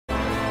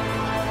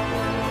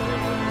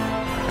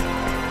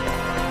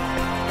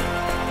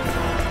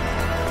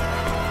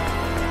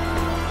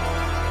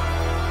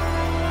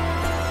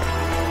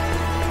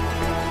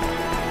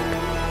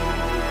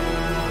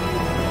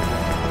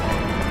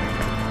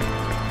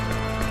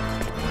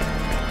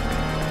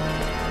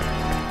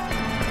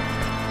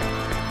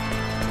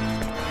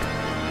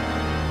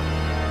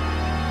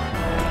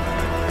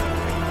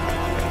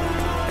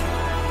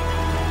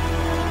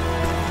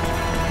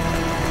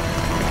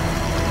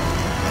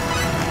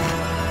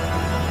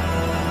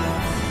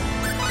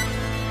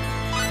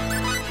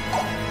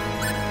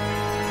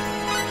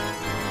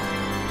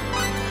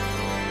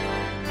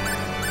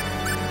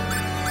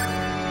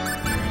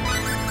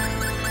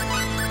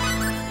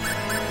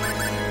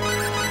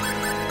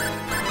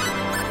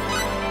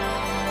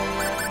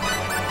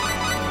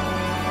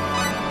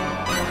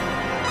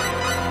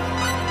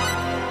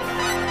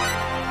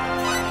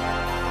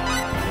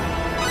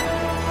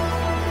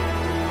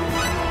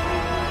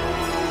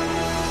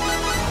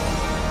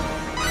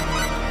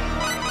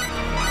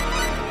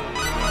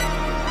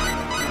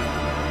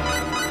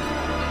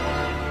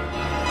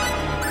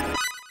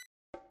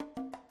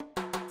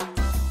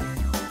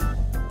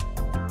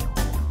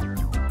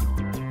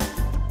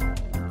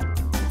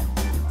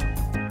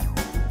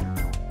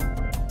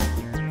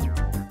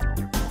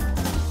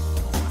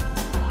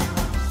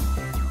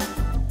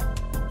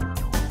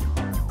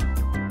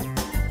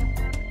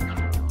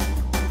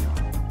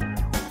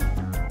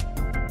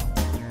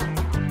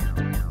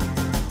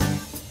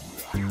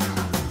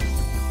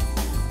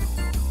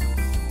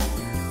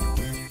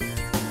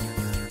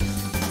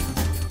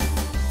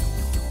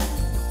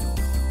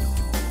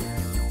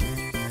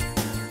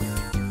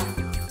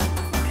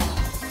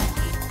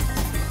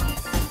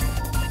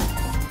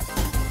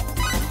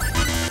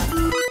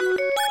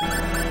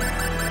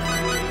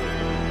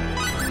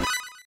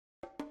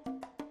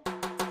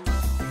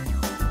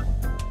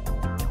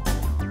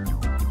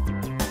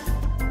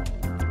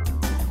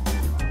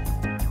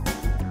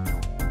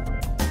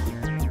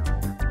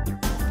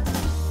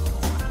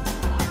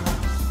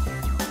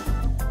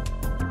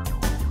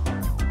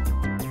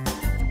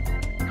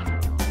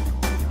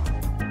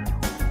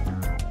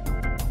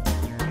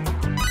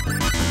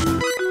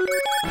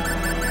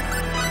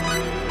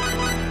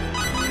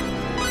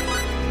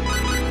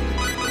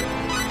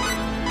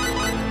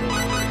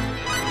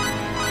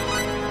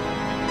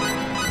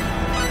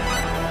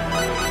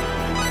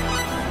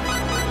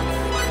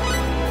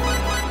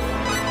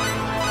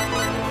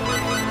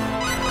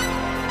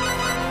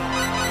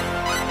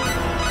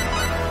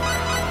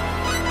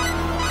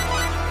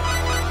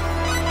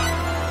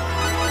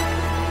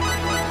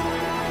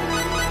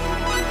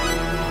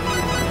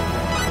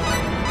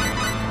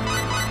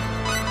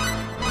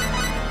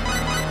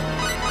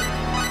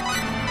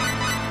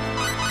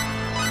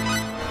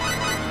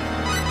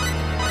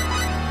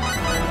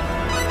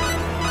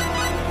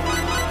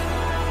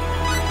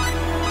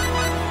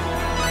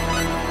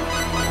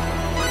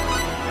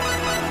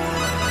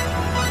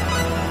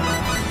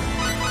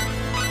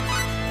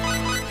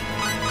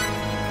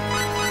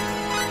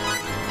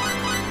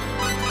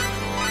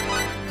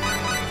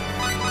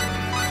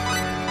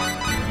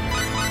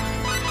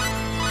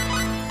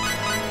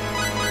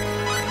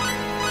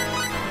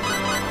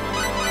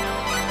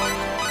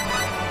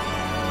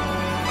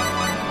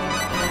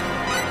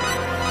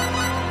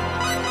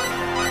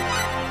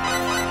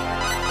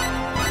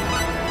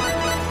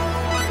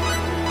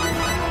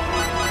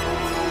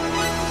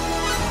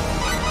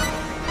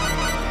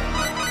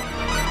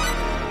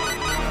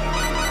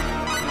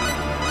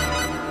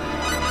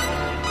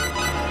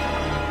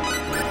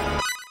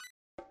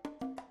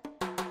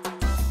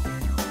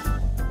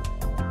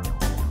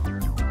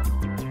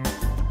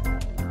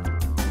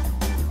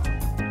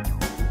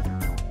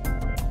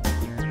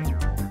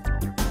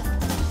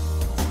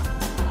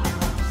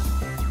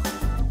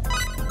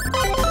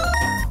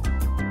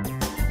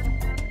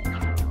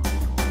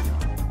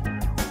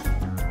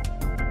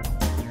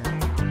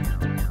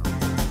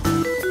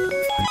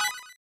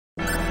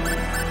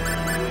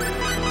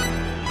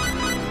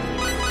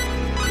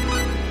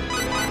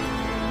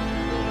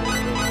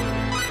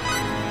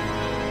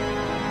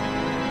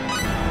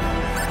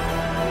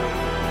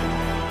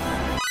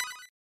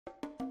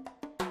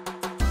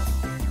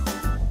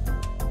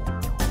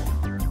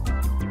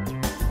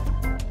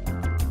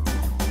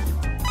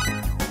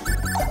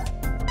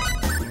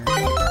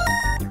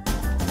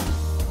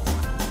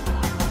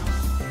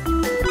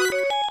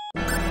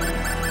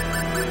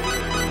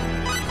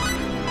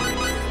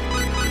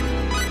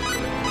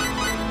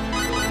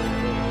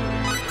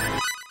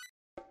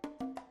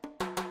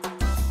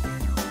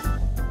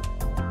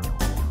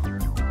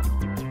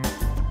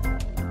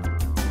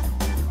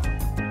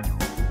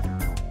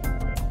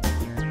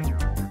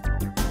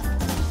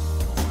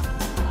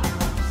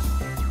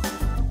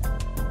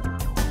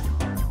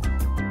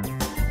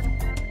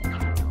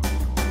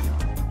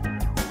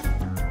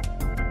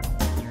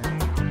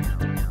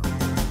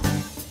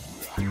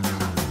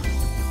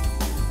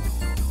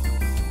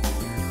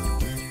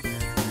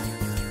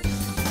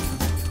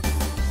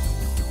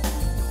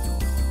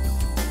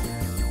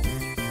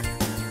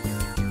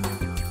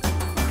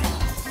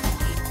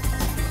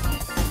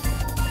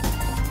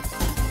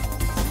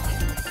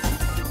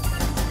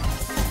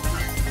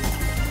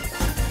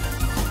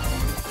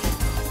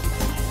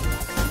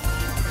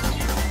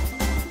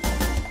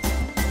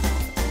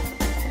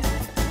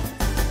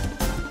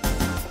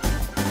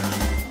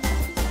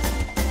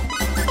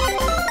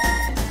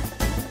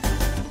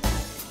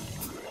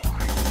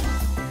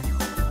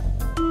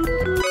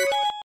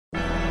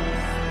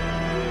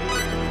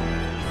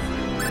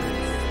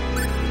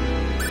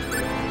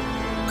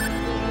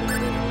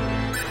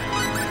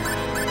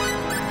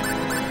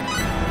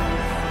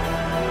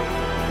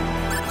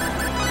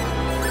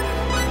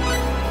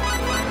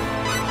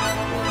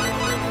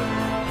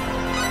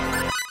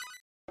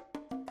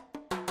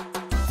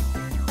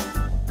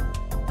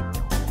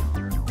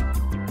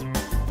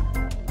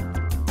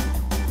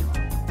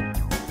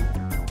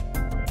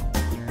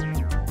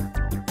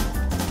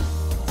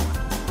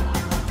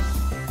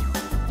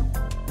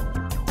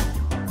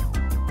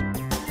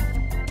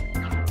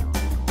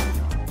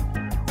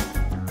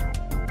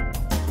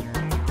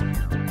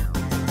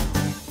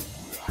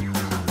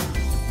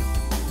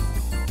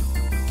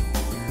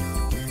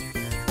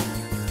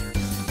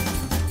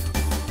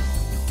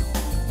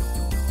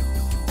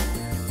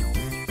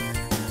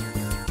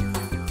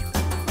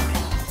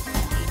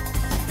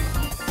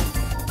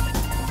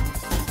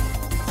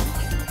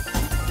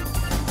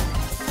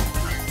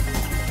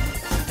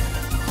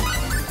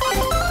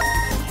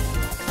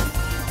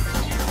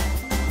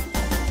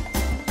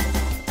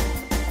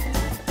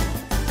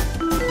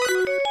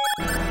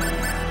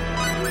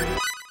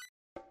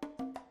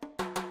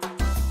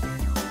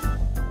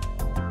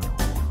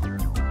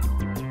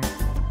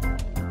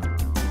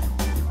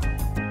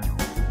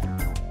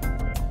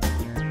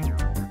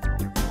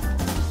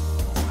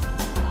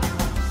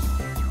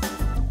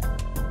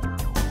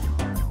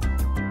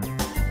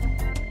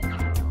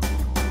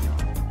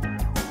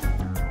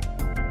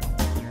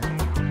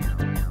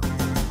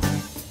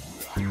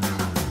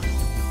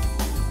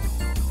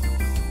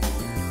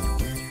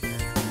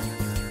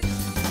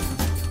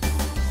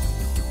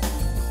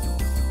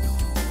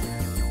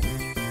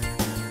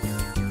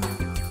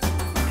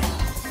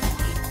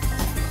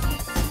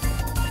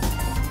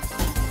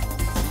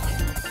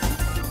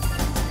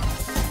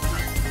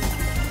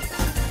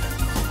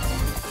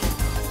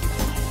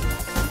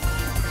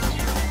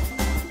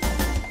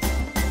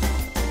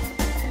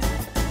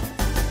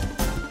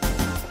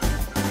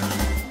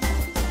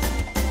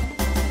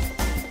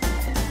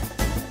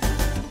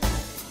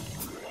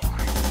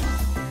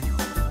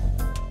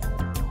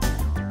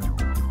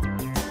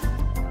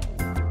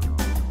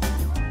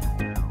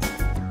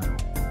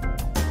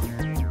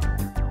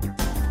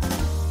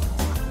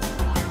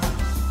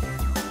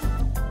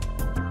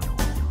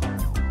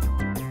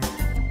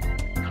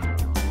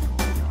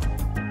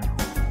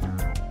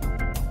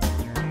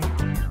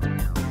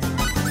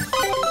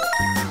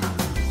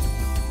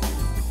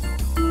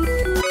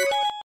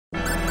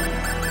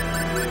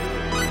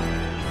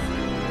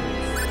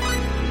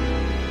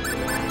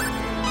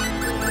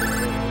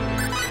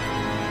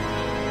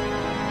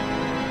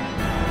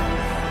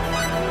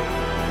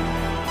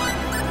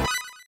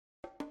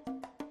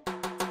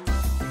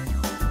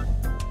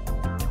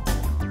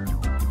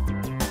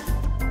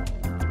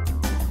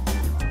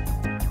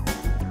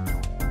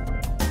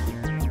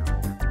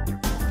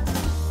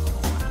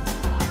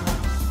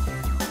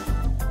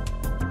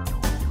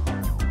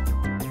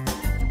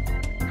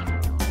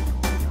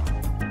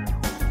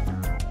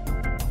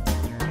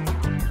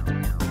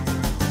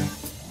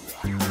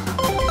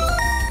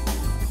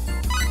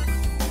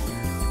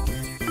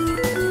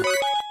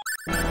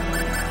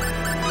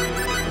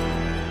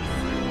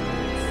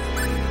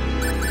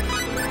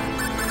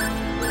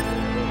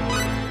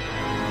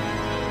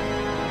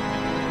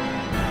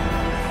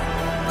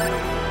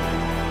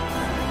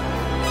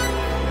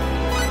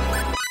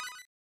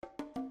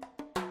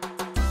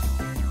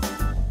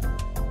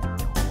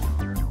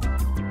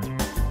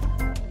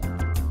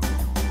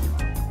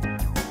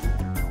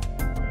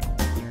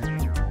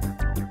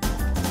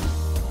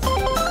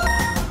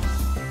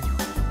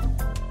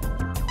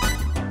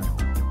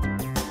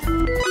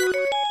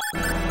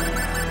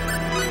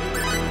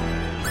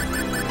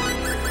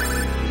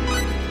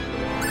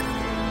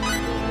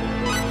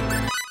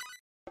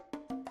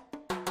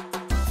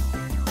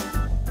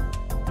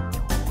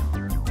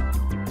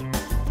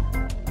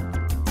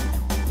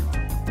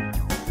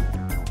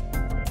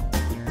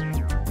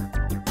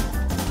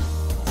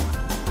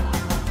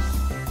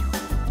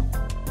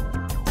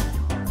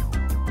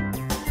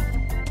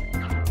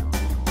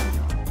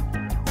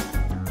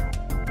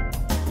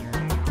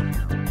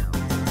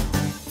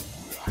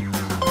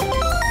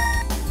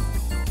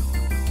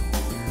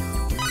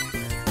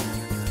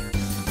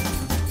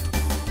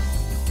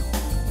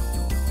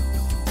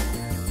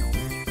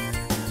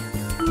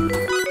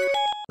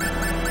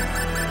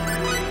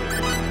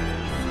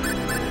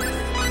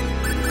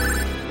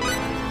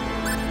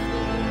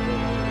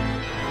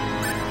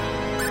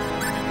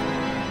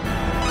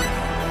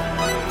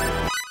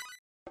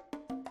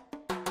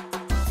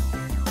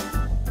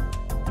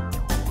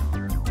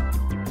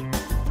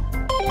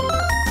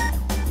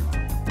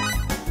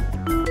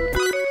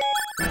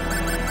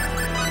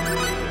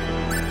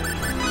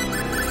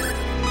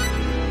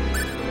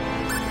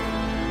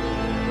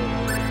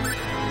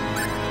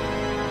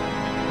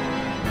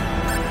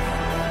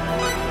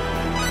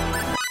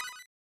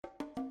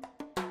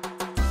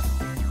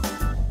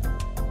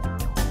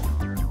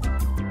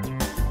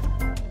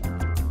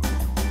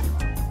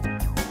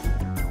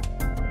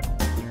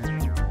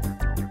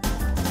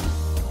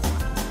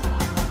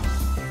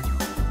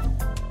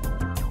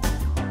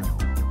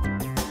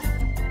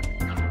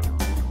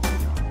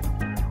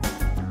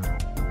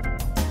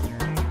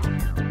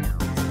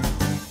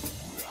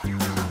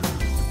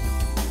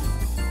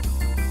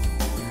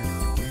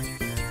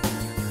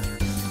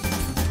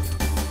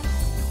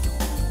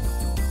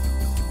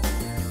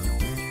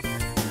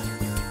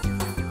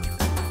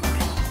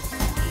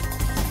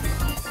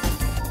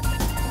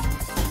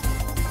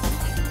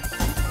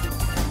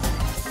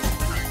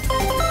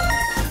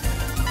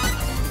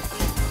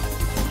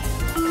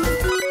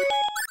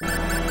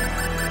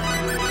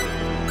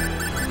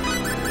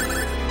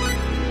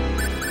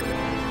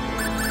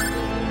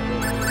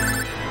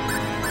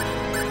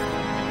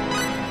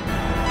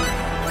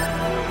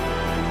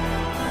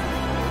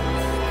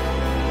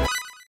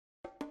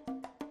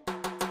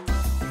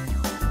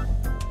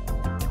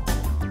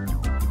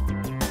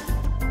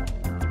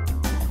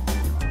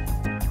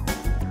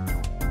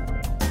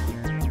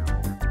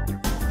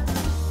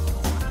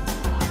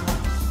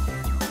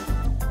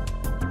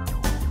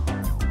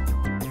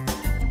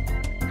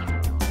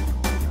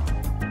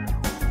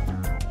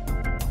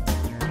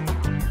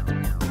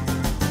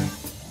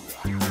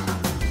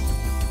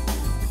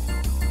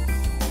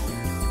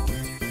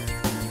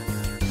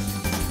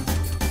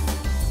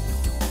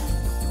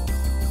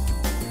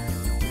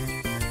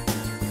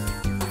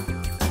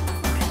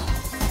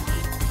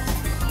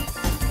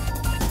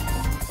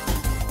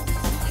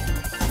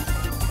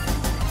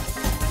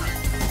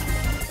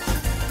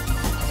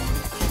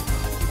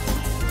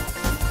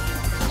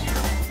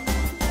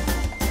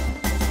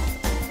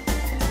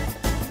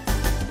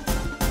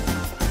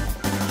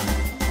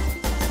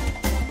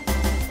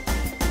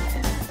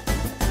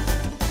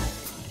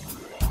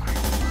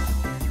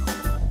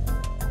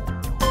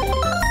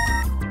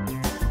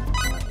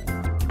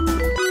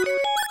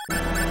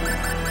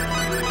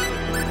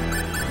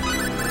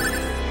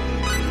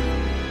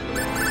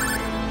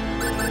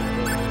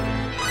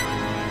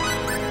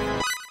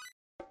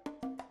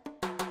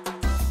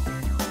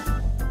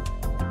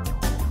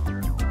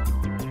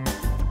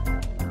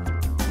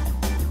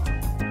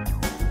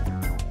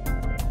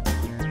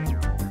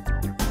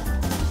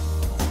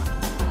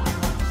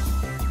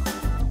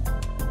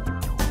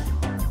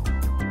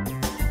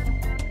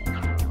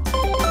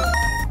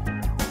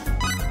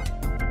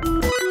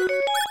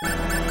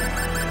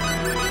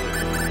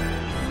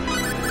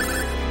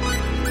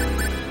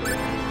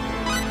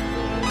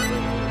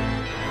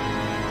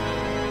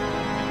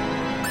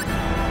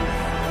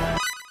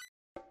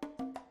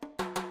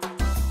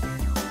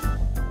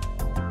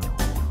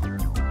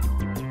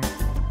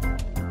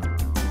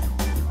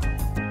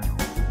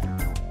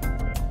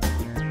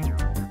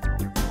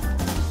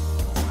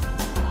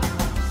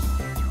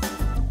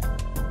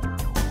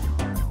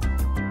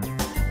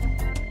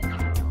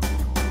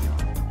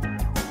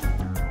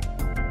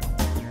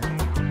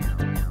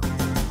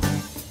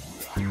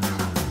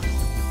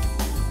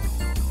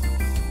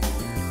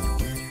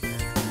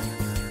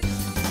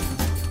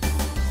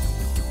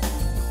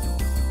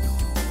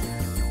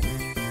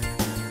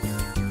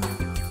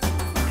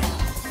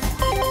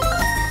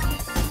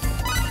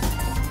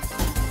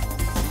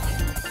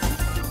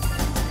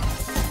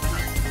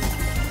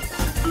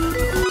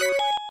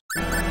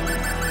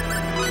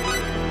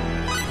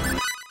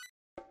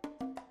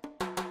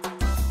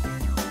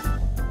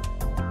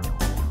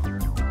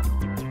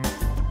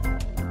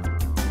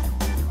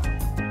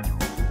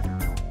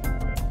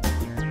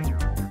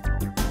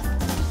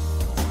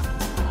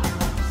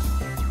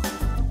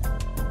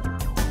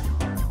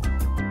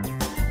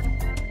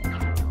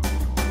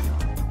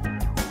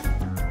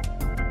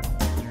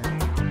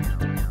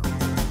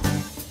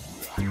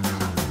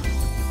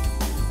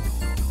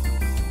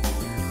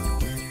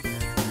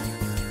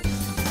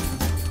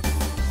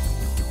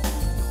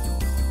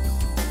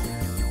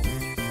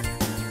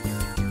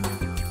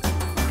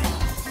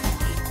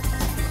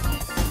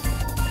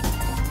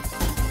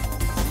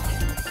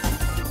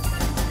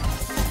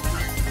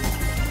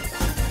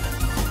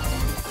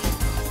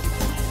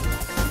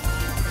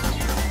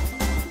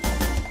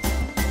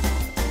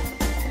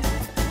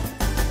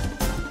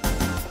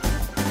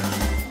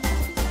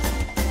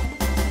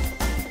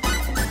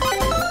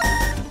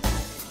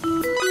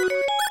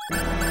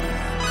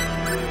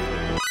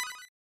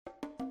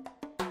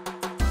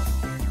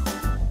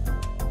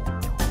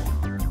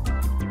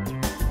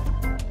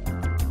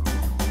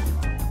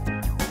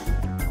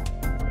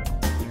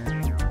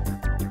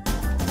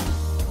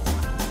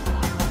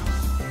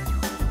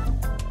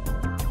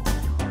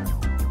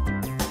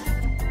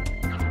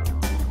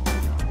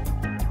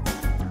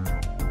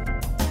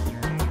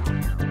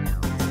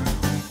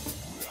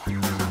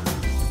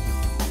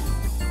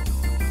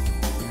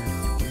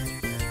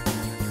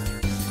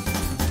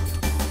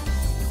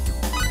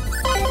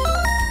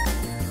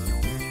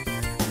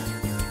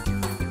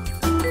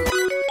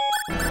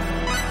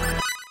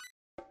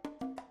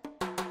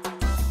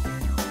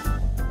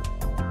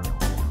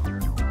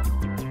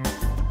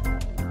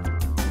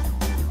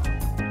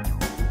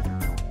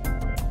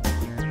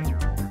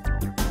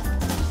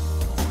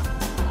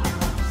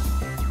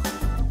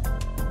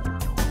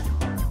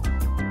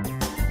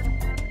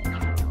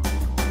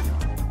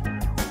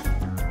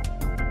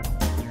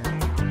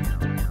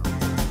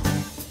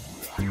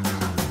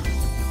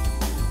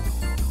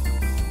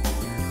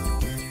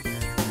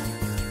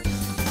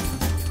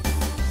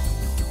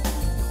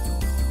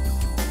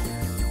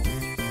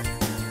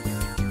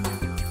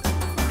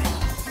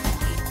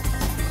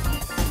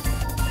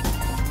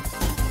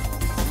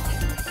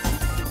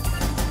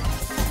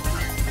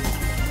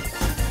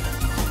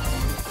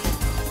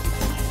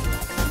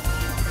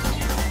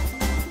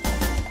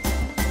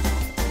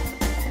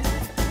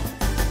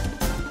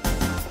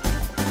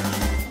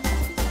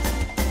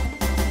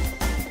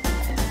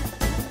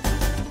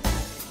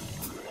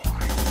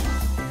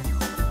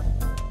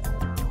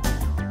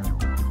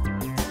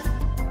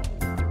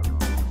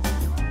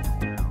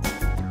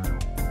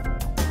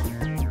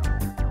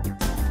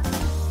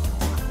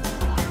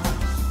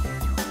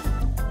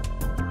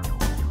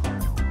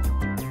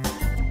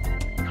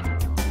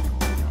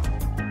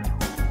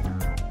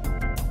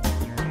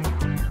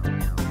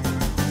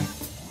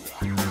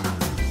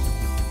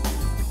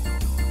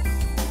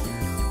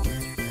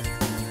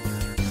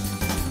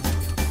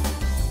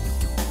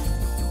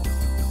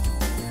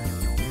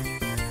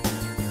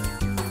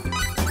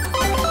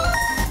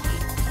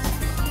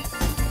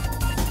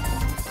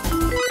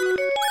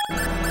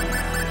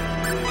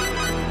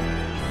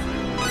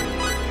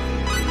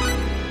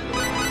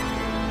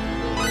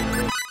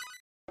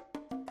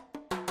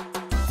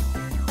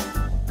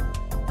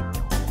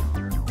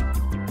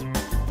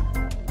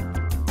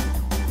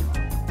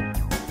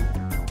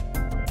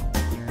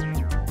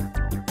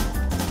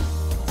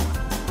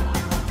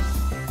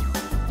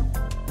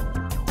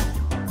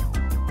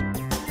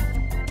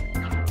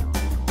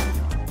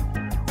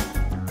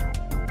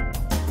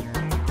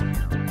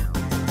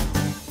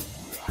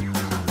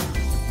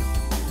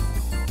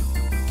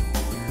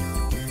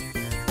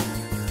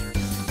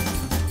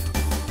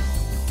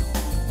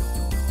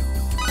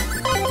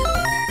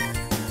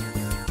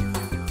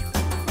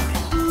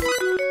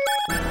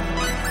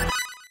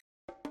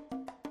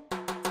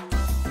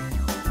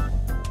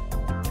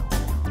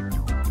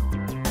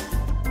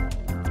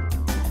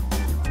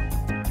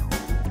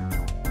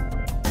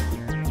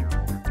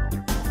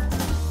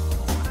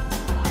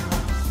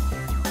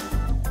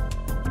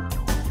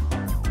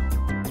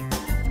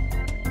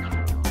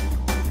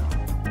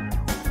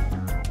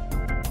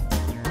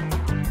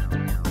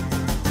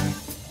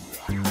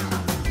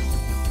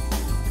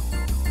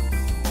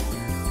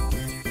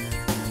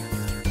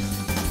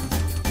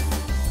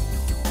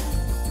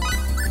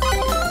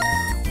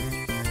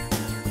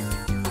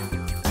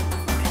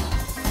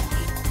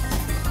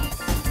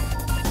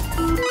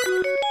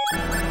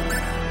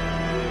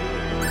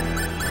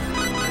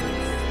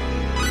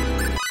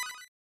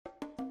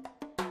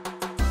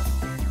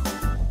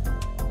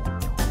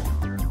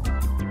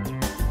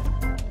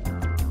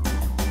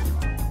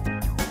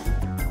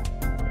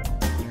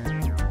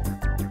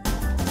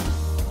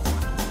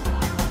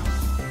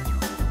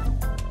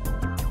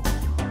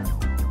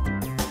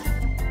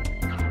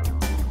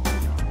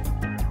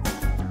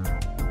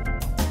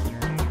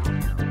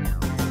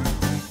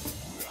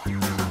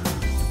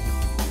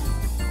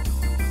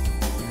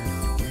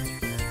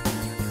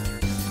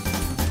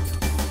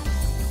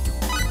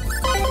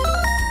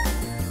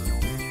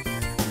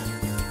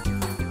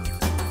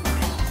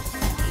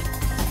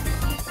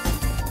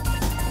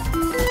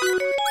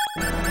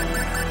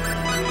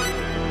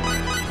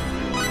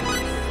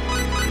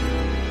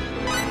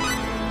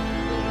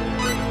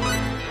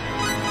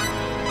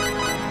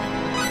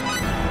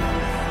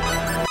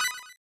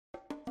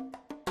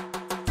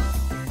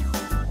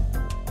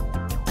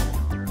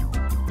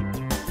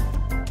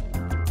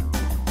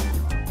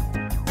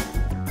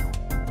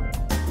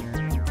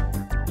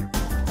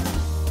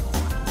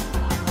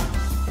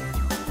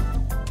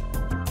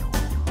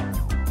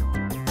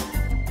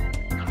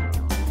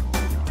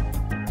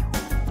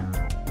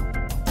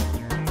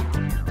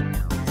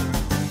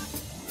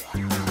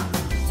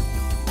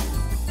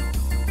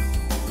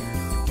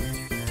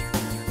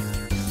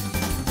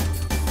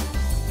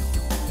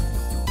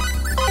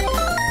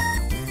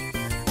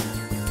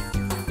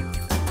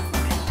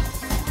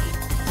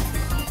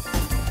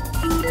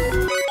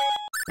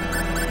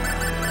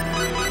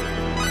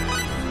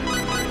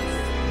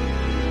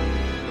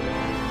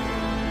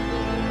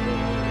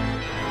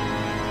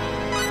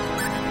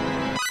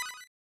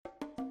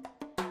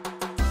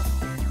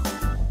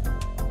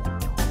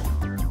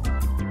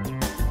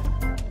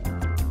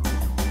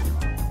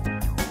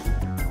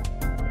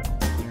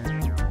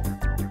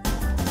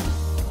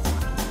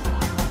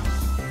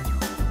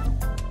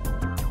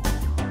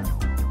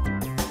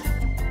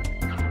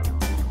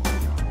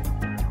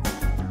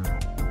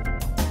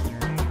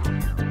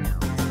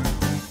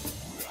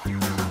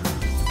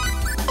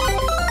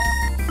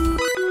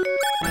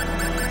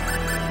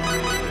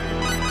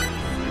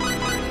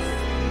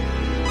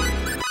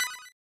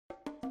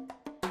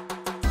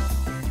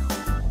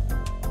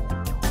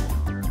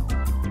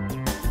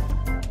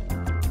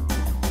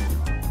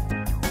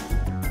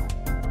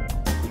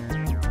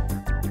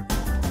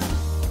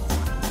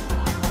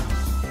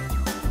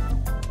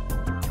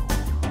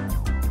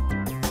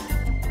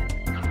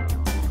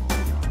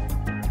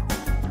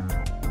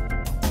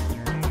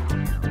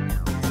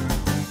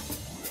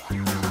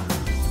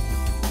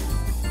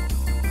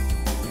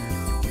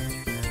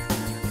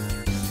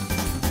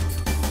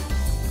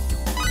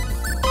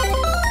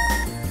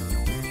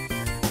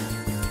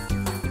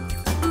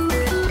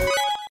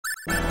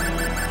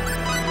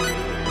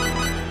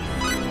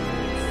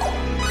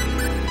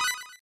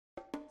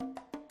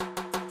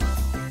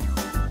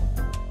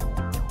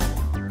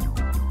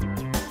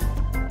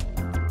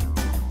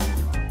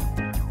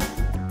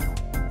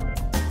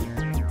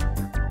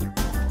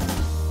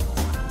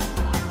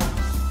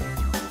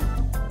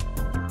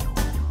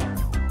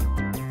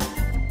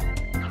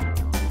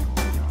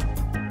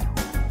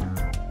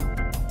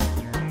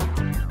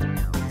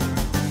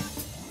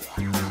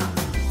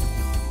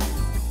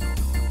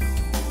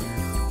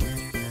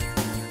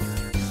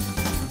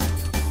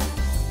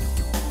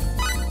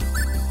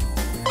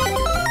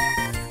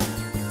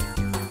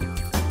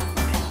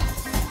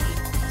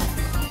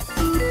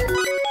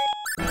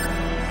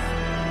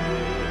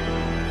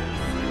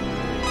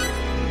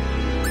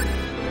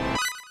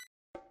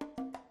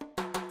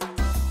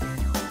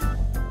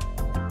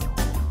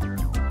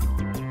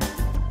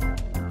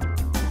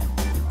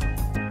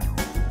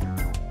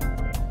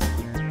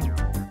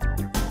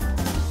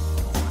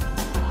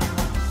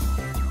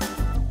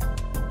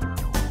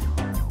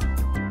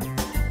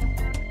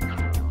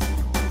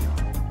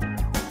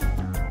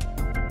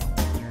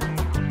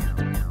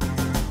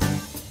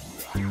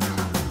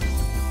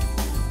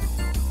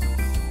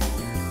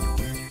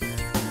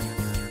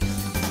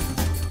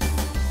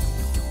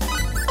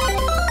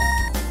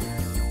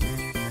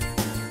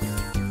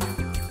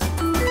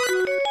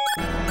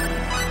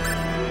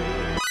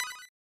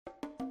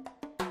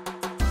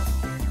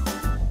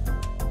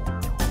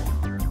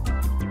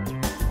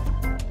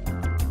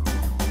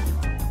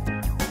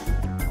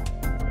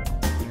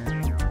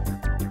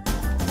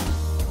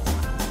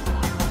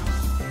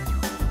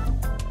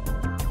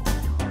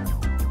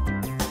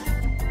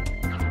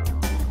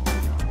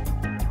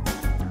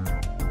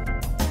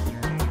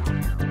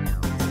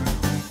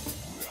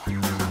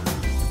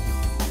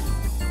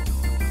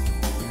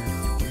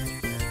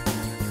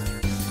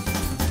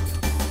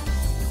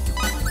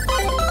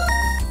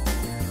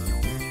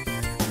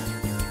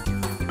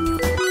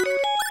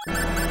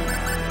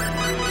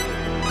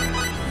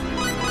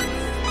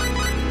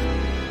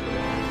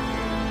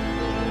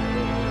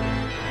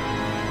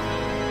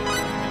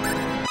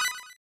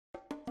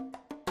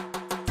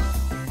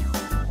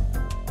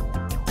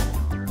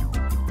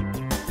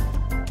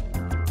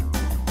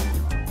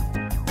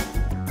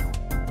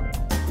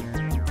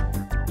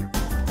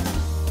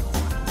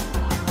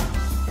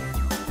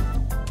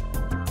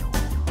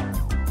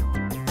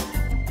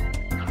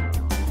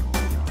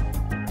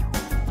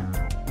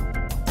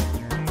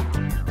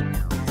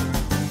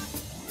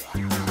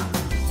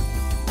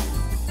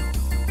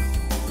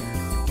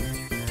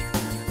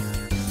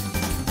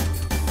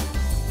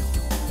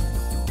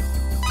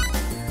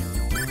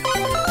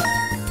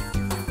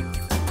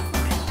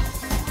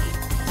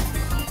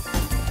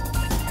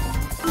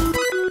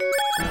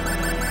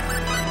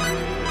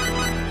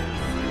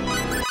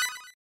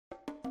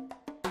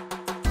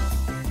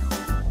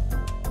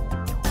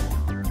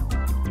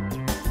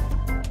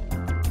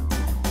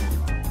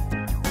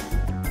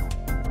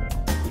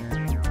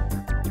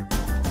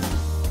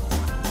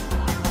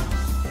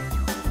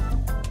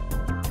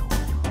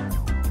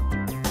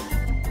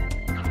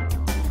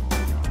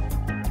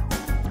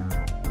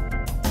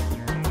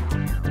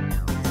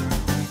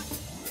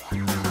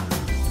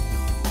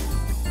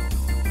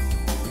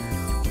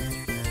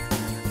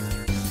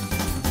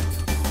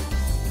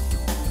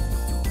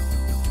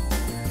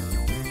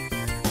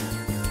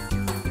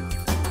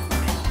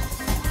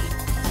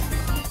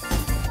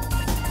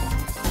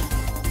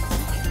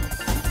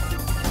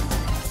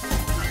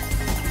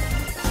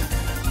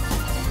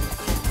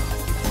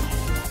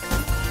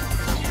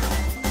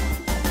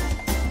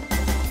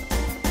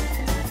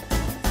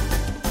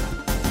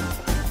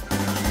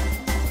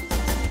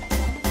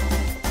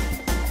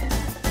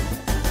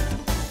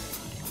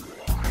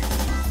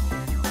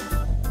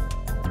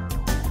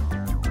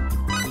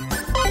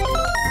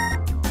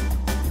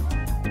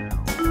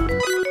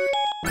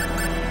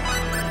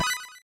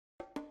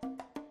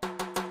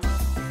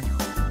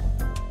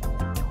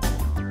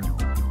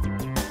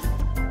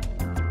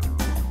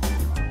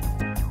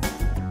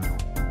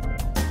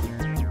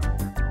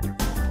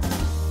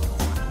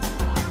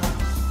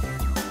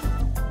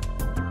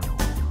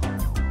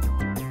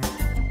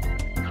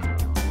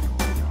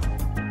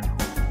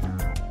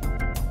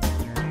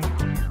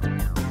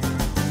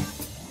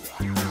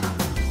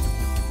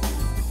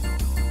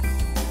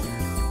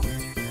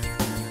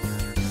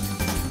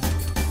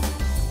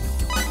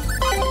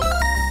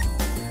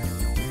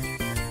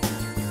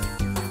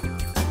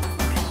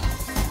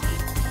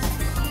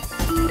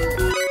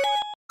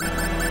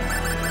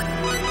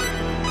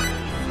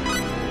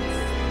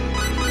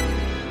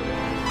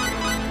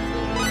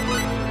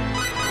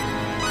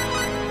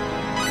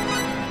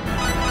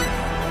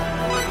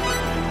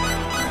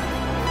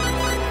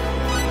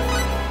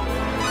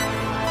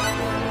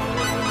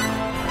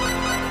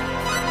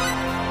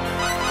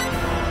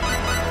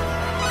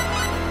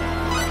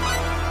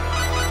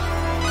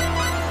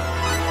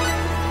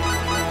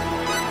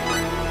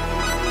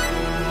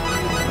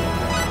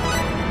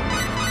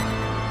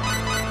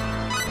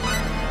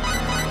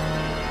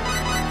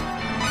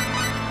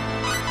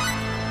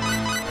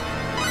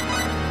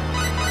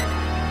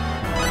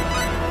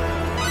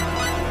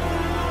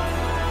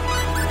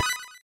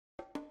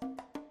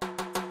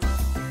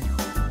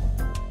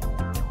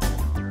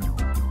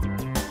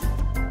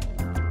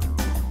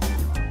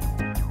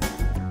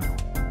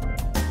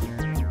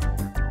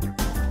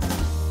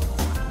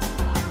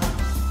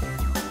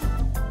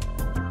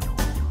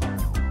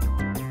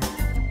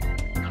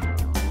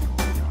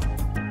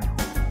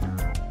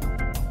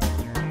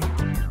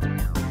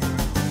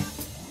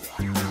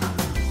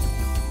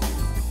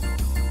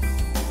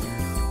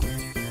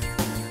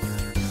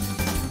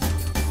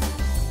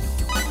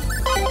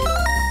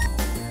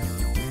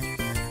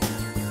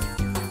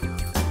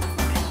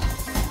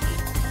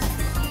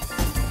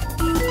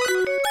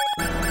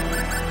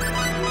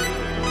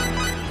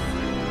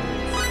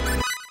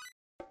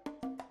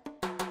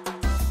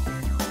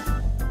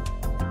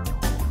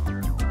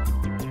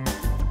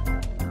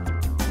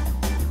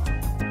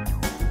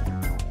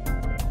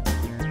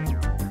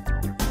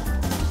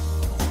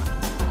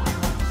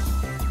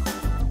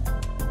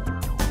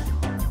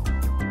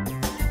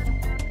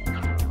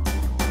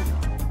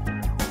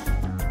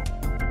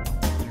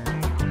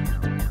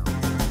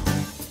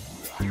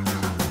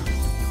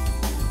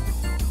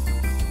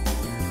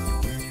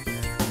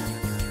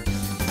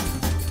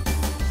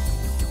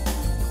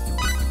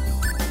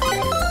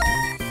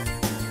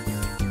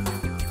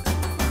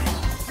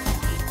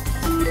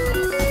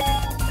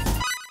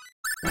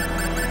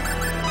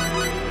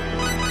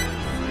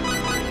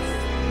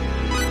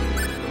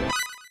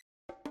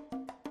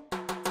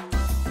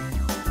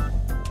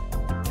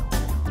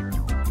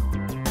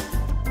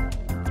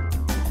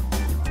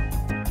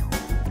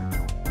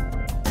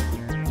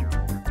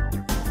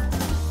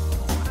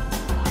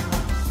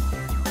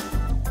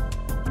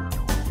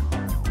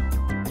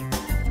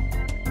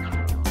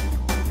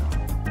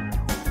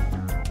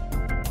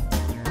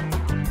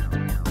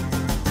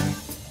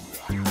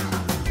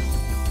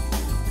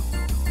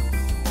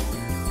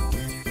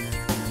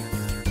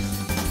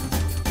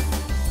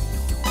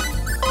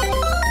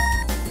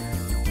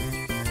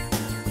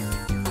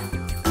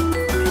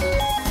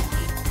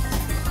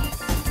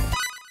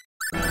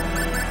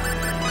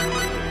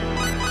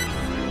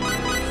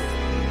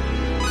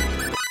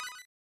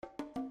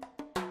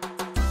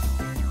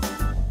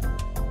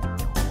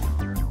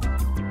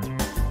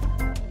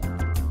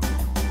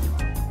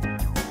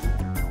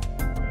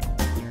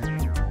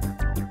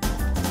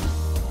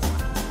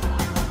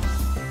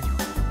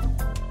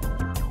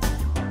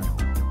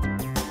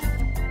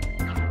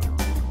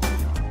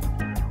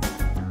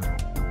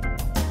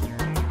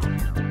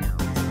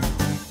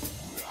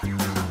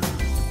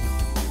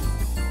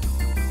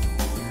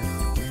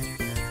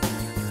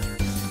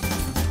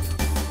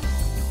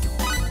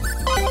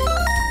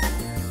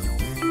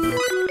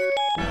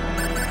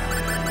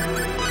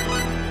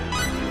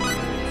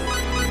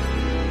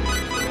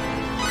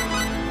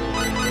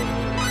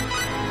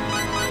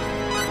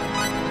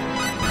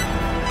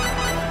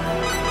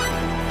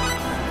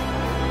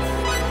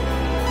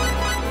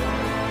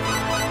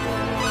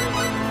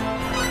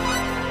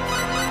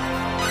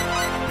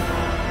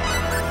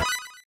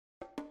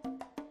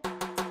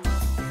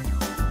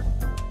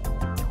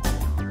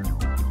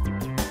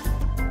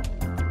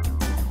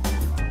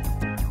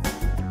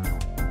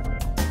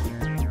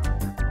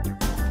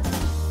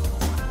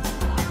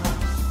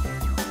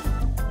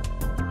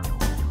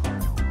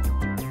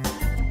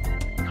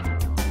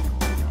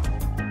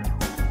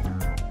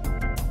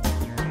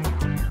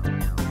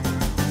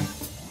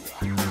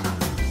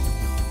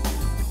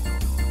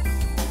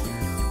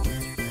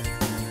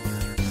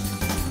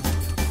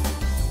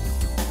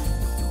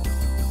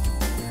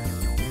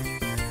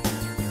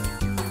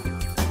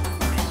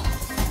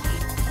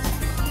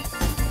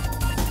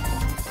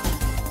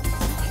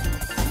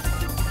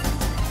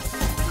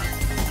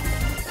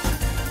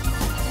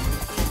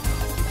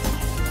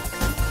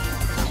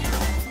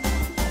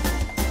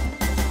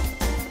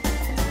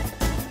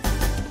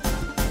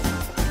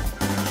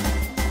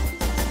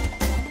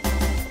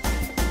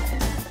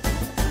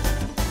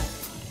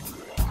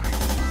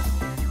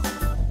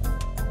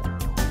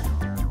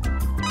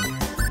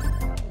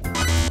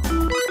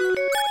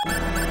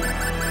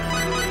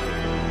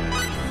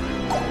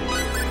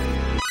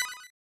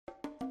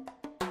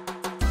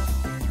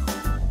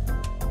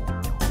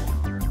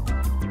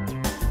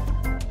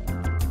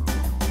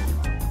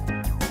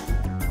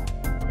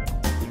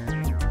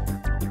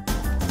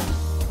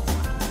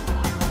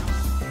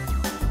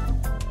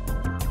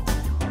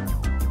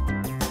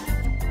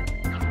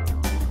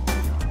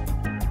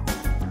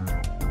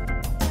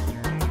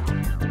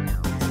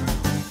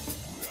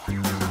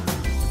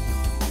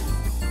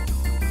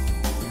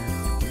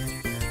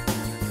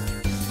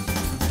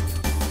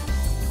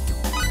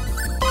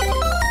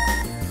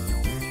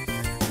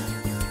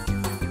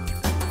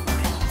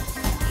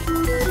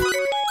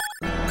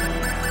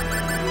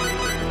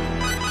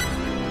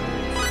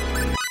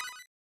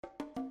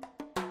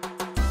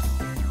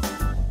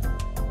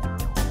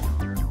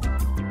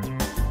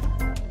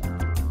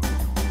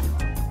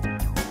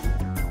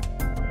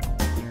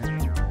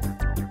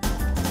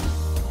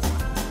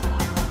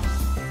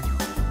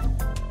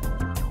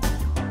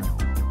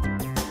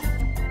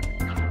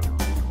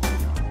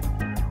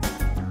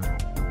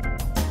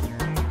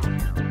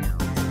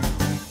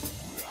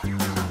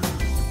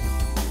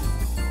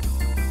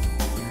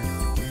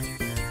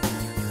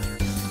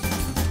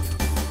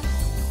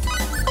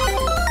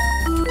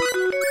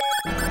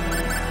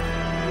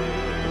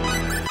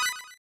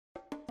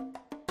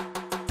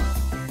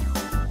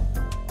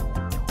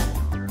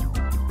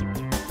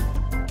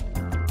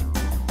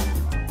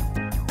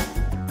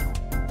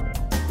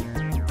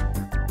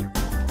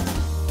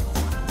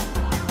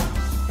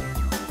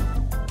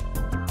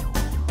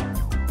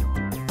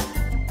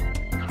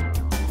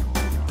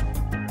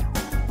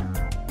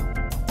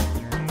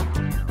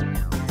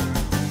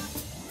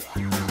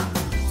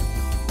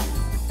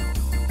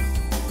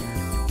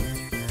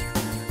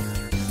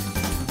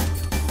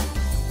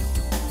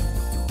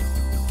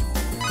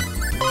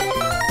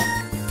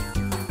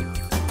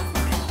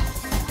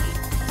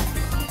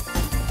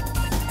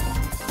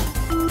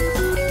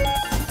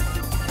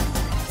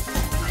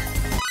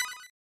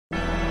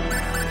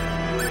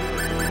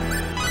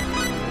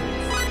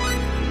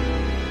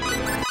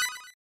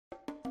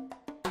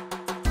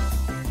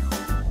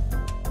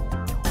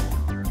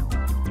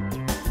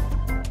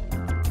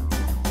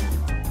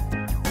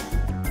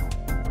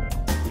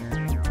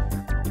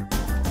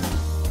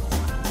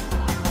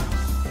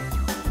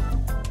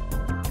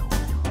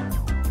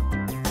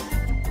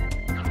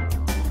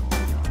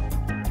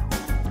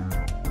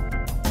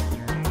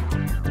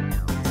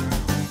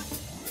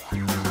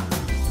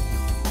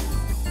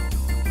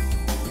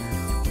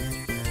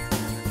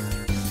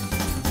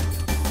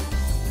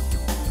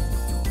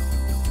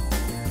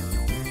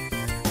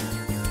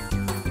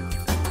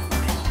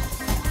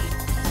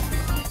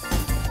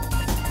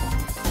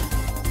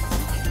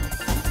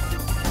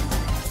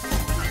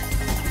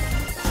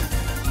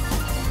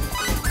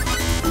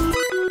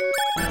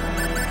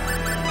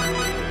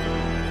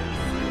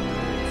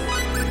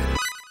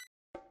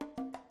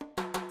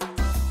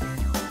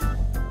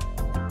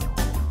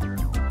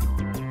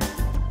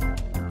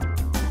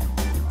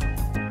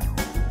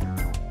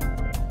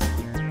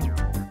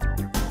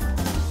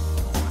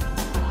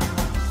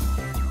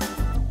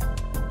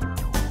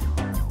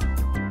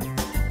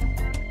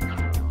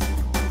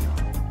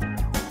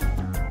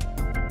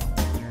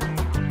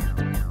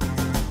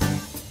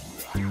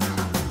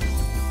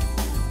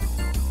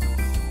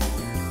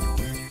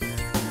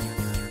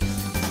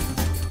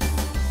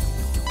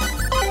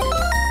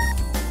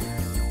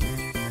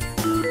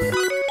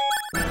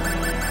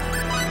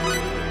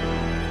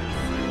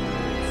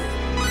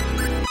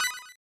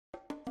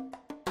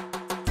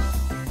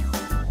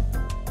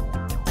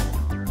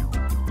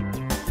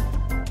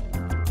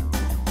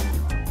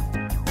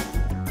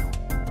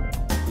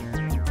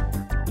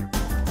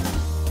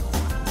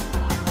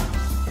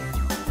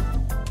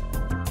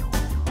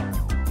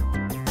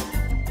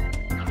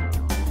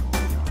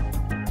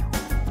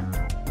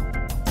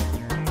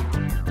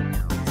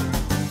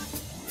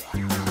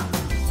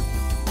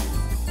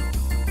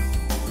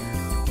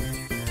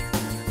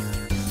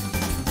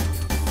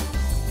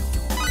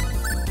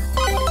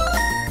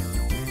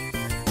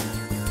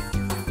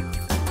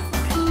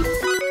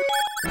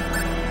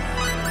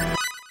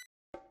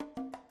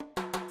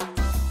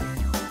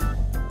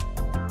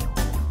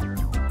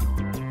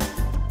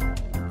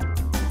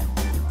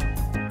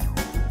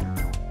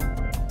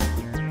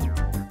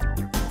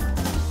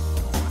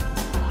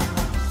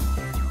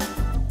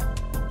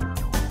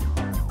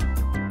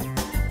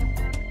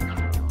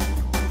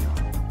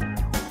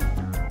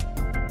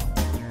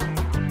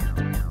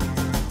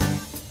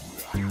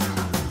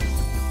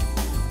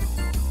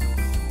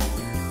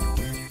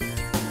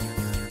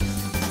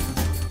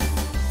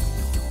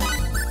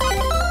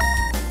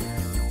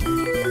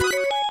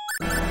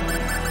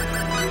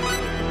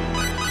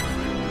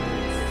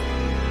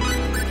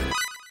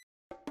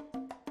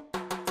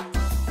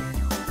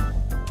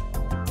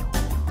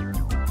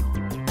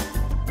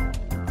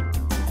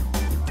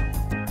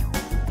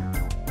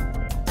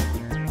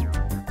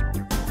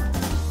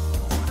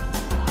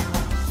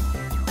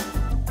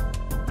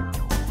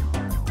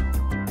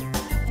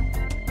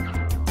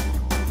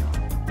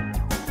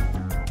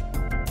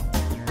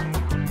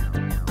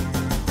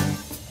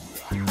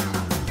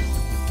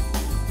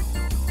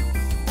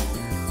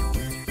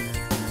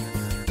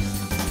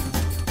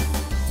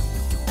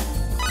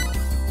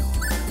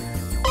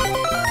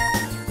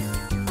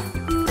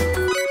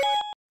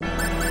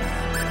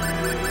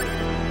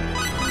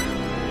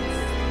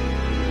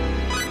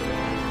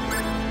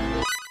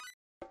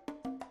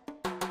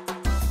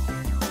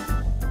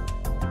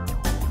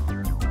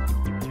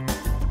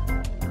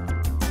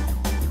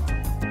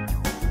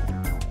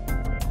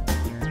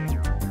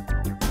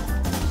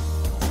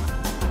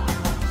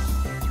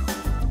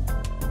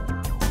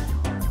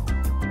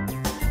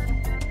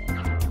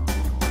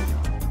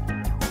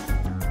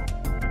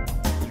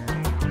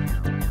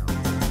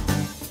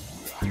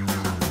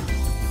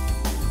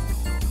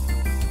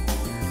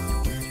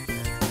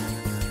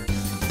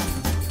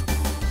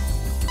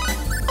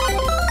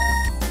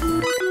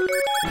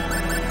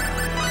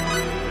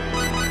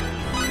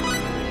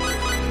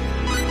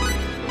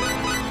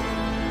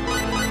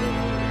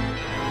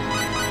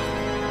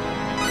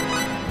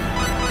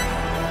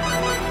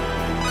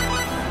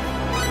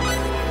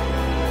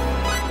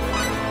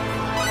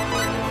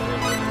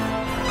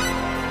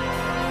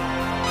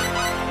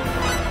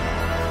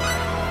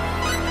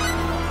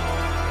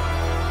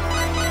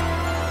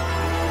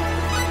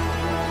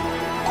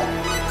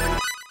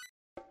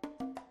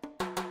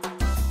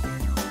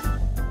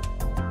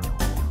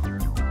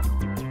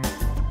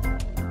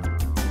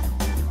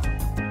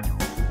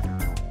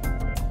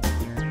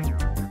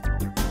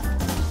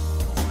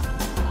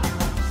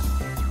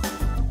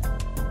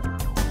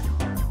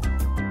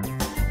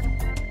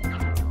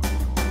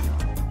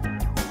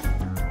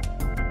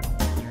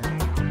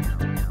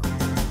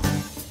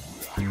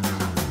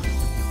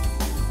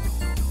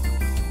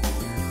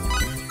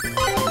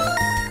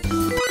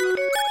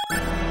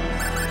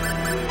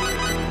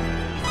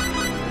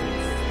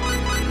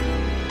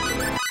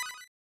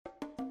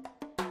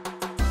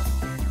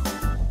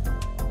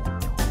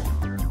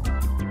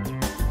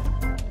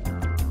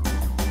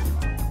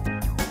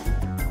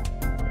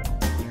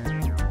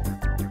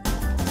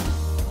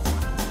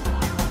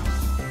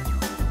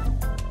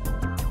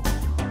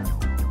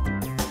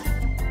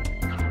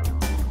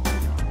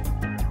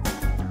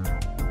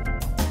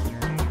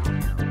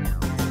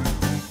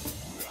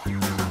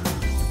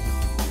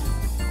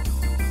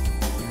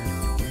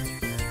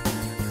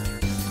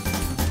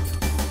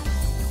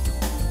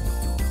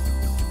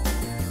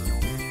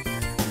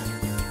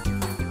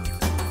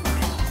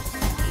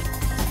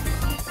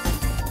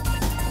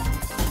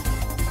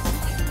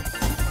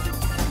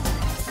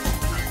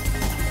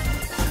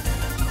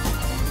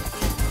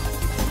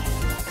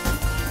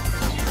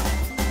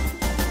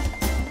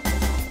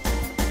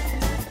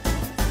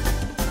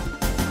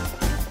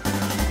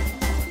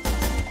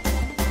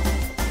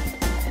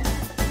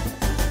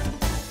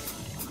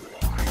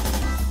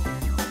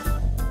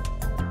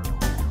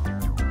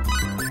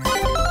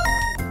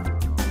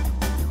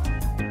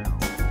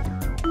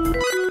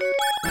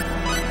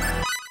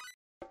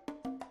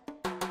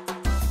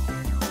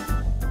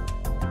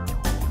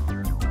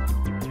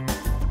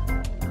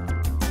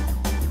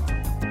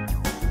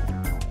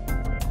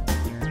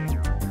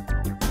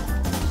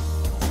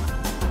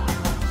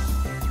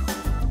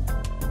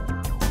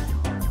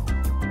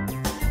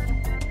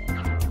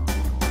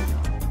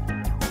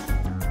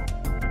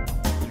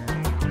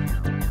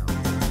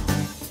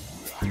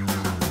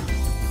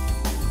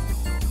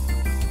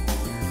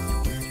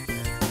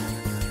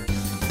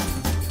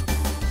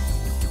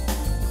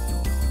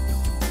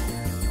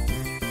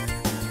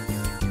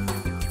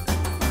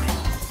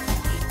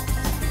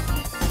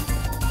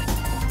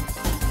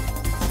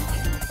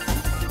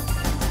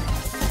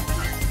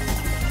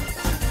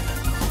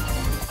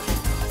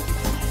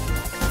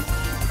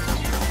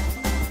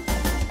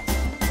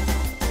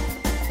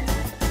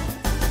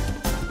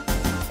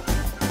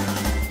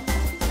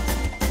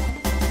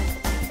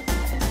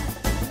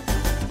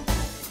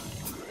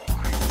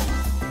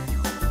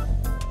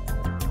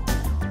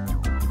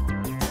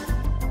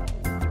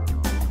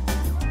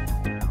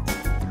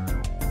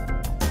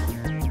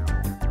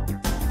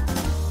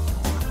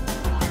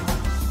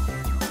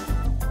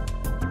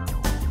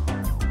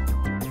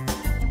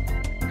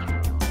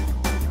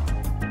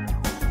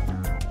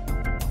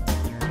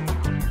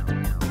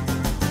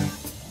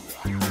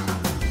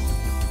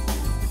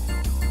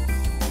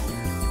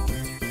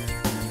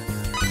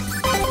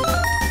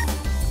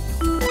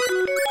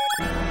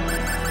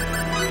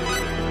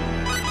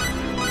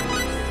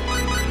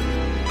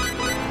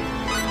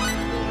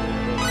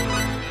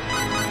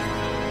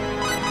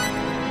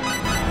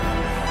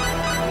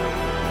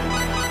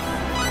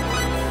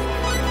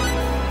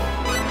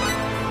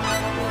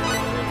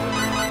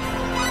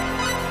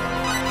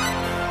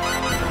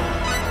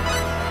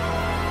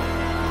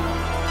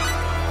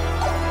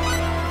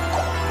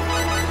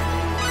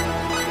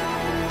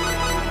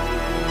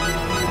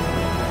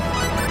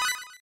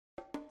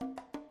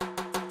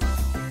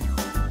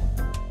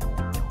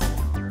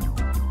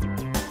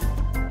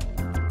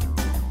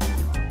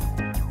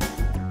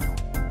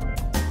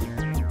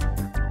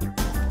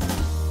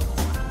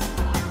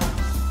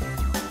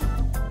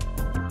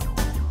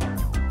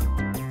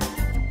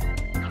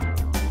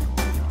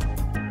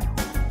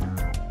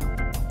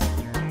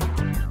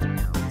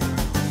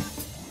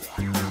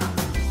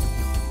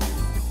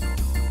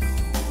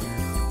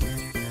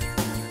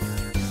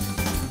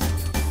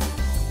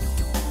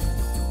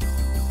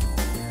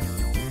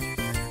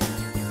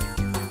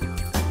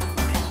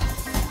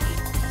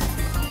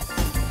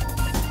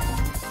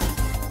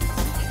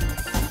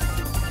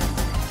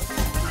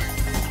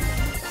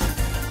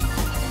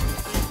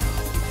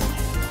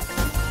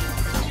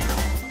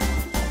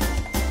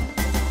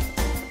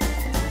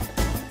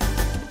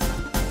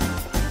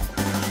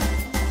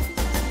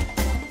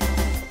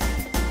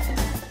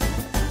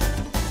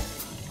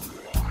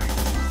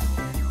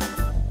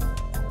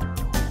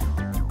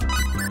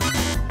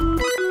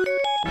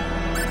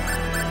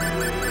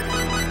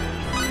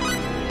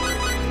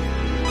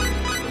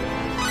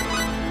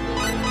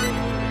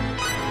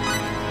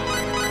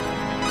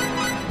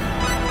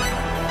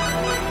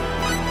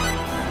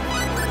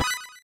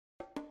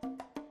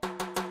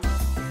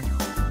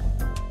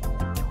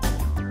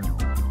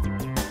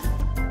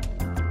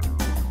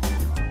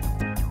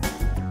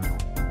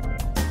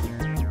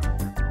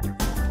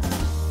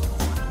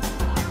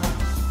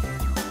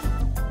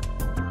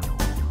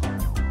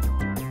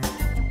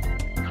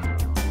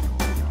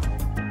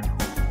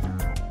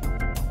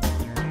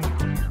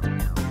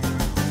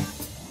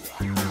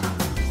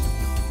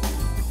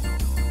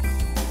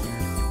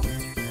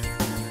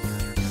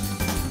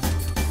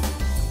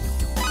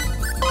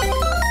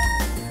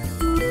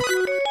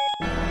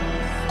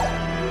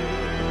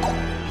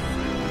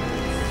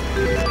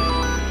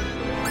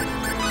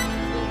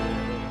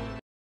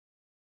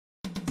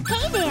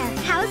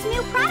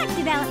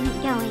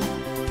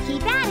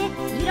Keep at it.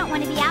 You don't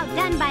want to be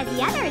outdone by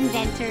the other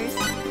inventors.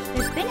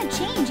 There's been a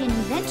change in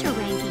inventor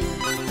ranking.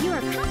 Your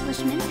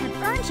accomplishments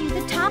have earned you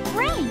the top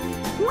rank.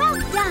 Well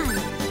done!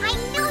 I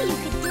knew you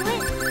could do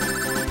it!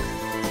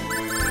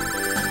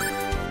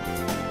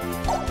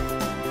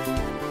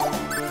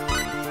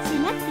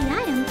 Select the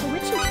item for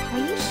which you... Are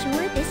you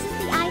sure this is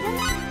the item?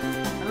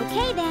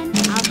 Okay then,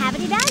 I'll have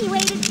it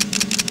evaluated.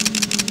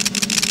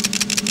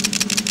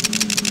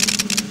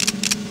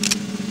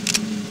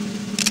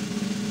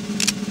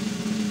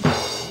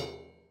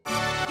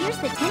 Here's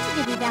the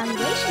tentative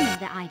evaluation of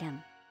the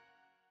item.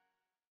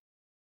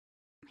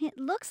 It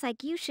looks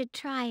like you should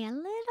try a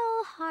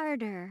little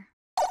harder.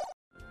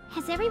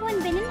 Has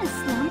everyone been in a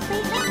slump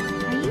lately?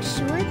 Are you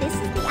sure this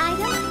is the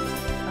item?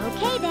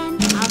 Okay then,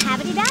 I'll have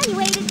it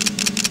evaluated.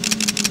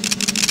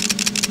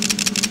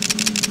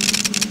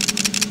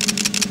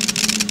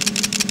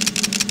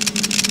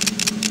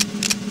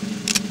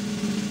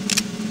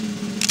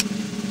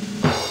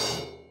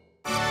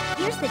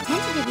 Here's the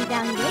tentative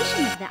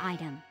evaluation of the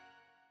item.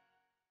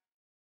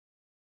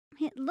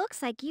 It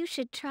looks like you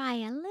should try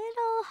a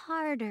little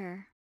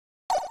harder.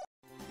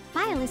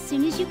 File as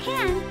soon as you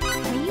can.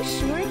 Are you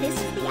sure this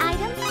is the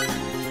item?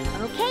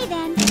 Okay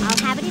then, I'll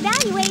have it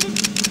evaluated.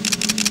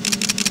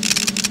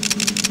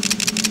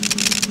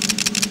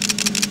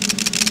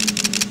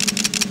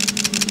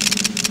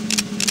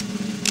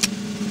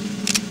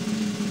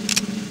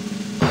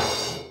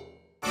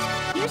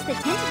 Here's the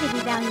tentative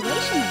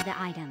evaluation of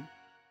the item.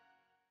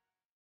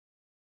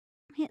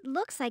 It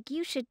looks like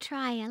you should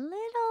try a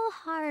little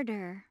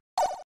harder.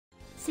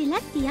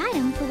 Select the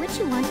item for which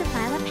you want to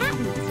file a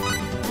patent.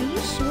 Are you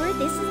sure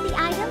this is the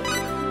item?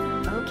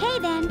 Okay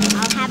then,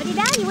 I'll have it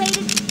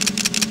evaluated.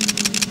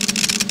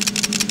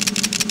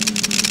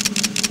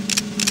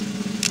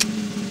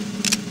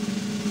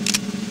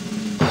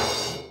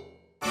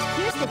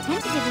 Here's the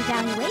tentative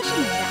evaluation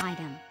of the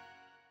item.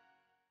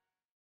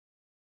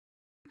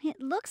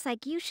 It looks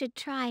like you should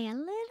try a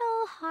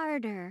little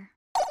harder.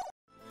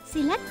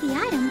 Select the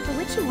item for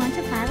which you want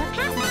to file a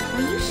patent.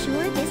 Are you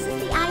sure this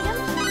is the item?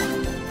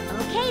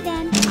 Okay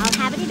then, I'll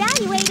have it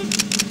evaluated.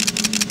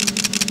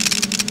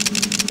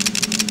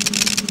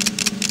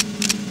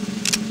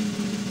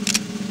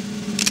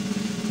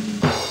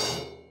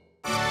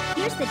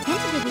 Here's the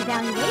tentative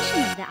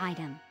evaluation of the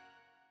item.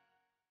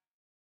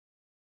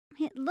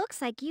 It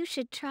looks like you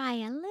should try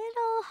a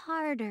little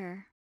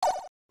harder.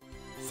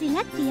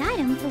 Select the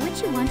item for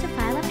which you want to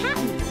file a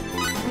patent.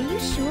 Are you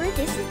sure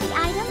this is the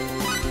item?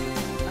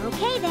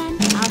 Okay then,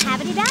 I'll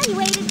have it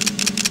evaluated.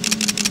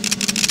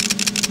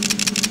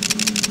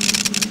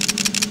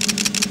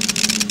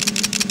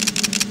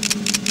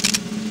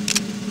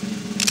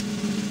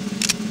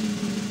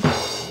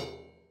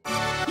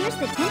 Here's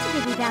the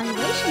tentative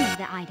evaluation of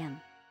the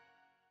item.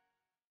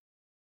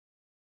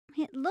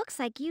 It looks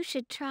like you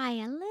should try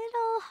a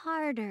little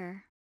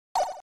harder.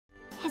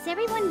 Has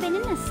everyone been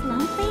in a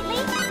slump lately?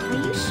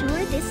 Are you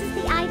sure this is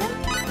the item?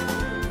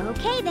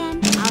 Okay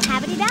then, I'll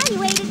have it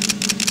evaluated.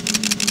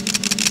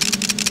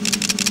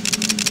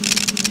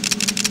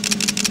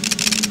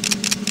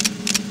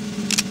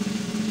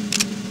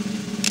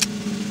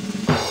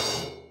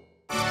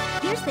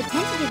 Here's the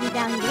tentative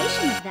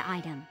evaluation of the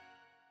item.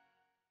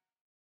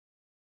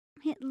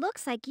 It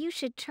looks like you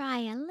should try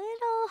a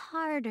little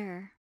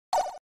harder.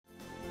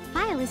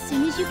 File as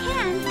soon as you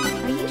can.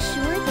 Are you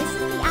sure this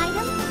is the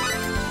item?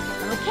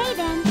 Okay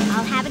then,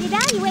 I'll have it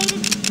evaluated.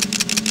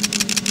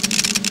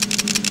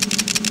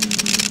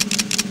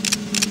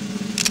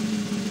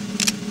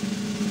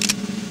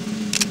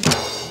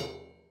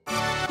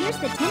 Here's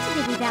the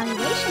tentative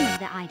evaluation of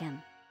the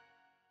item.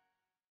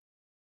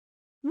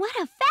 What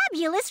a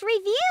fabulous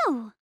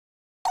review!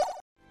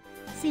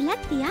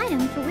 Select the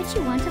item for which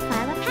you want to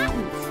file a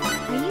patent.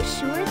 Are you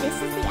sure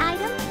this is the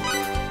item?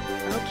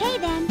 Okay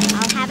then,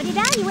 I'll have it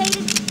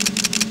evaluated.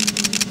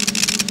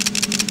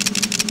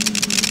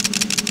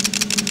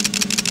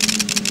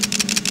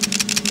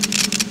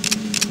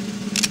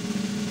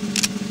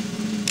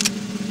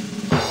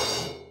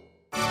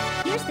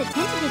 Here's the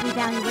tentative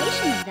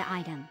evaluation of the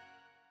item.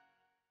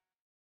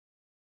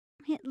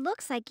 It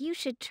looks like you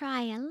should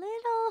try a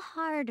little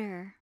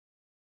harder.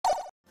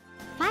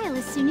 File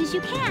as soon as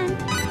you can.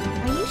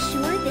 Are you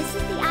sure this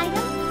is the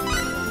item?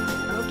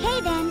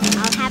 Okay then,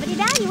 I'll have it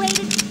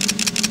evaluated.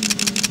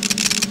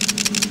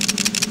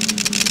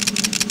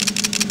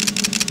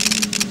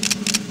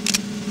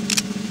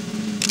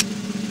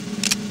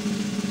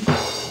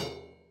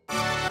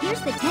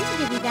 Here's the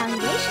tentative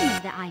evaluation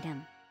of the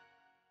item.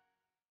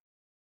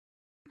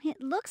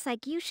 It looks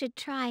like you should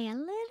try a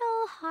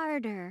little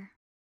harder.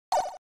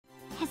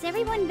 Has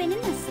everyone been in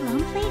a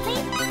slump lately?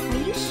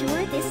 Are you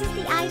sure this is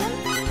the item?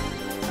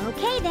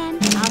 Okay then,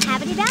 I'll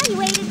have it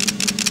evaluated.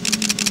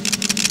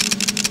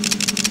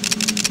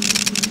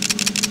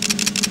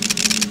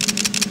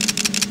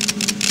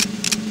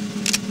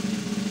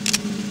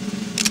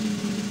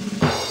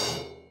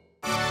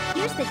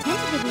 Here's the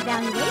tentative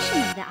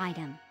evaluation of the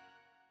item.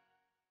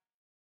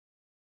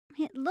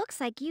 It looks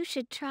like you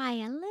should try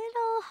a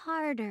little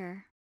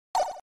harder.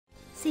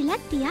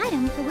 Select the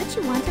item for which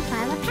you want to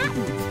file a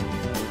patent.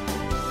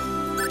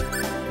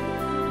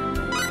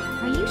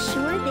 Are you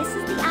sure this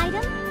is the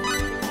item?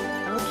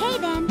 Okay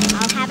then,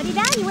 I'll have it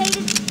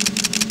evaluated.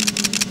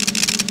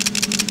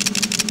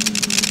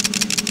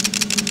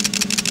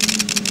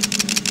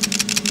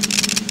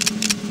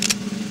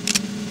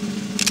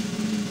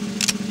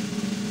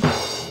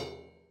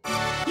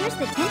 Here's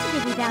the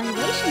tentative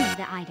evaluation of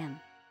the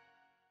item.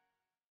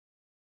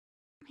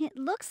 It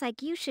looks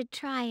like you should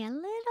try a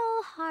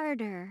little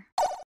harder.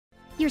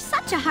 You're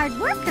such a hard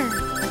worker!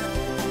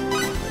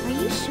 Are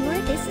you sure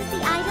this is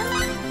the item?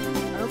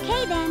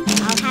 Okay then,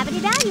 I'll have it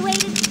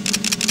evaluated.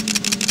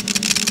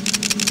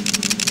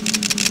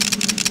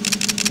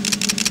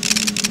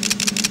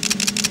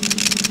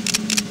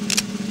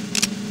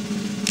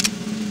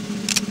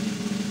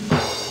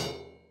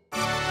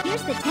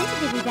 Here's the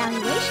tentative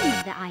evaluation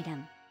of the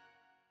item.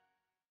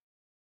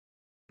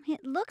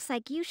 It looks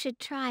like you should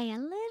try a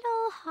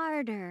little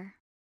harder.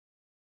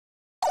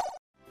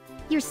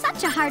 You're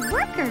such a hard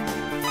worker!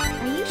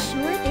 Are you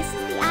sure this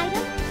is the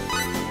item?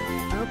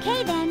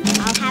 Okay then,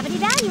 I'll have it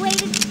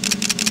evaluated.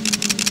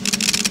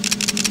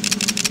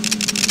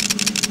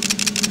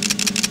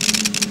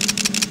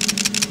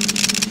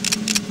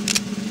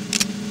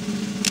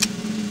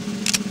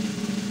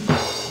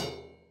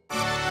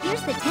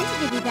 Here's the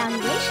tentative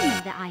evaluation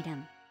of the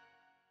item.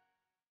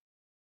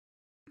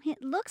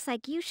 It looks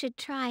like you should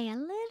try a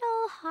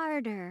little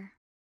harder.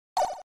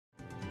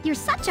 You're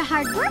such a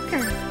hard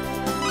worker!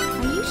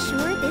 Are you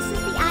sure this is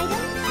the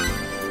item?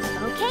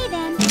 Okay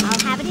then, I'll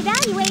have it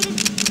evaluated.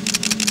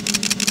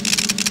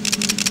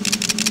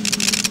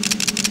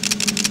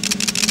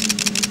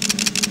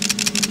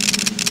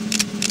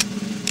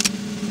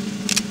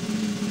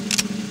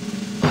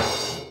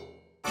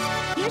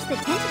 Here's the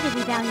tentative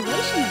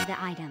evaluation of the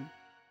item.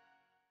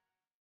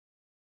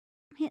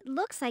 It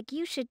looks like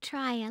you should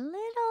try a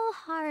little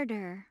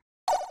harder.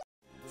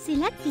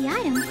 Select the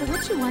item for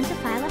which you want to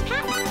file a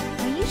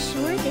patent. Are you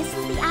sure this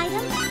is the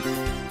item?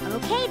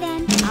 Okay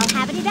then, I'll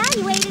have it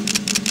evaluated.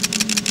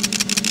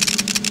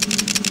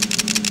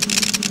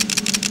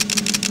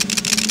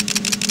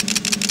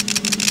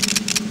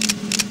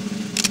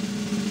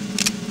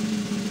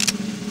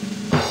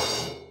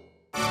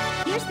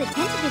 Here's the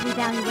tentative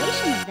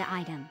evaluation of the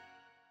item.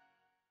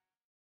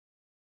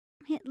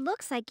 It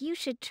looks like you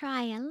should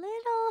try a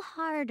little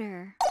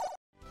harder.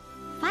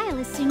 File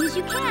as soon as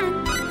you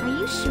can. Are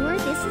you sure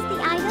this is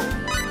the item?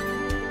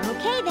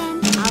 Okay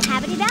then, I'll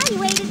have it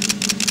evaluated.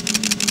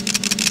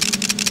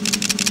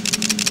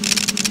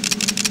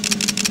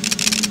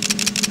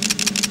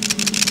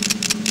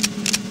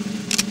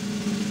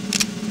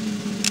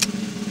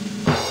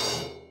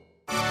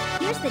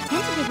 Here's the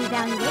tentative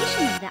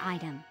evaluation of the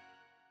item.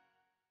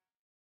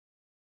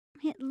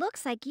 It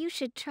looks like you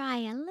should try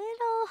a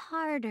little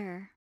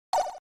harder.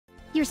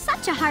 You're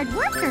such a hard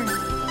worker!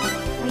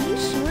 Are you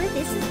sure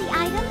this is the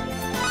item?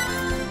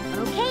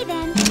 Okay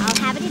then, I'll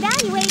have it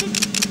evaluated.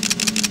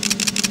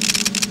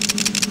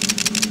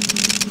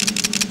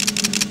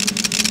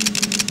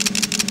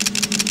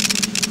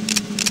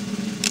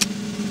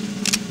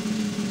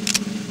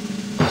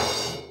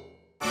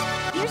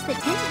 Here's the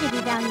tentative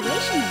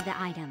evaluation of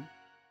the item.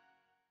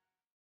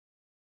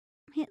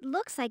 It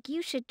looks like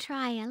you should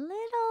try a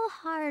little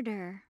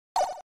harder.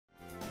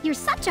 You're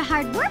such a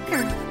hard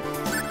worker!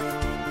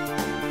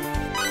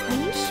 Are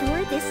you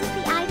sure this is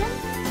the item?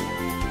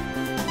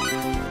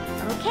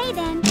 Okay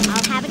then,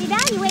 I'll have it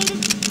evaluated.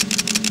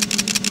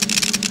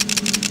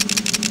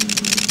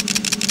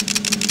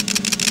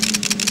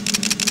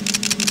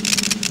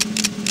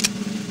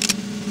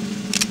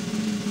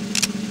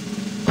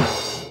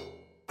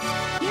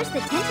 Here's the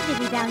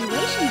tentative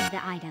evaluation of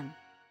the item.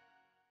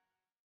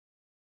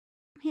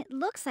 It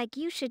looks like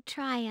you should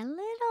try a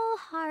little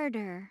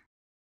harder.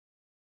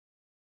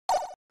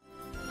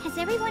 Has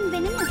everyone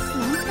been in a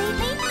slump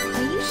lately?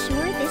 Are you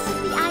sure this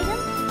is the item?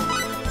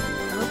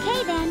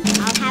 Okay then,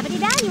 I'll have it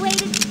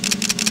evaluated.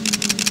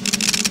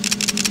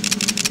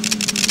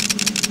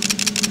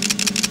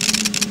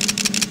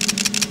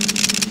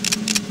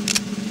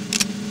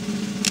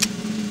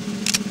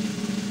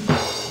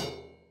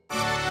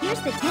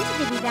 Here's the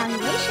tentative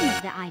evaluation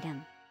of the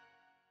item.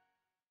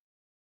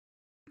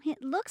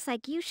 It looks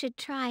like you should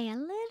try a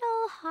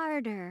little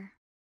harder.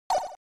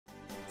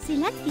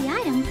 Select the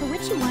item for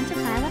which you want to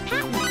file a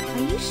patent. Are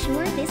you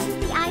sure this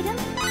is the item?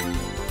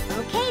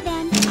 Okay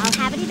then, I'll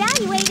have it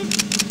evaluated.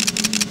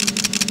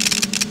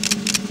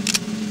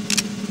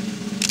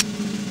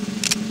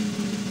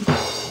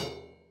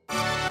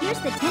 Here's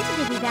the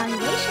tentative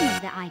evaluation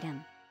of the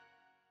item.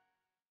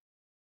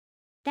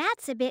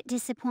 That's a bit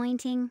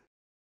disappointing.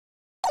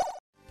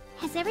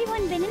 Has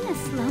everyone been in a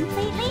slump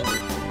lately?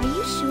 Are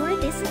you sure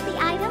this is the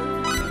item?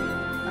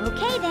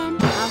 Okay then,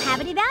 I'll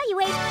have it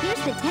evaluated.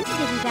 Here's the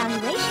tentative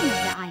evaluation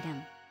of the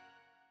item.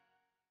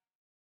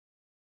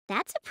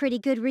 That's a pretty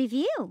good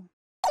review.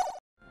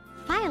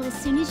 File as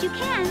soon as you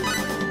can.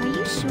 Are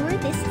you sure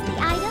this is the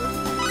item?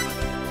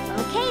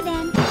 Okay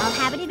then, I'll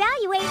have it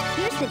evaluated.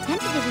 Here's the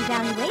tentative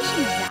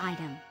evaluation of the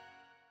item.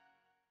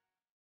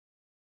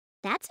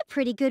 That's a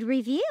pretty good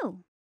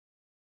review.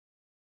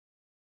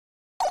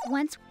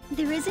 Once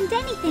there isn't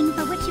anything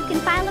for which you can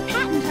file a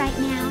patent right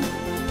now.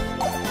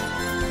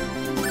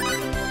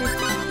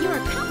 Your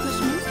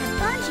accomplishments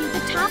have earned you the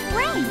top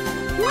rank.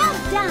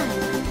 Well done!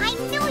 I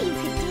knew you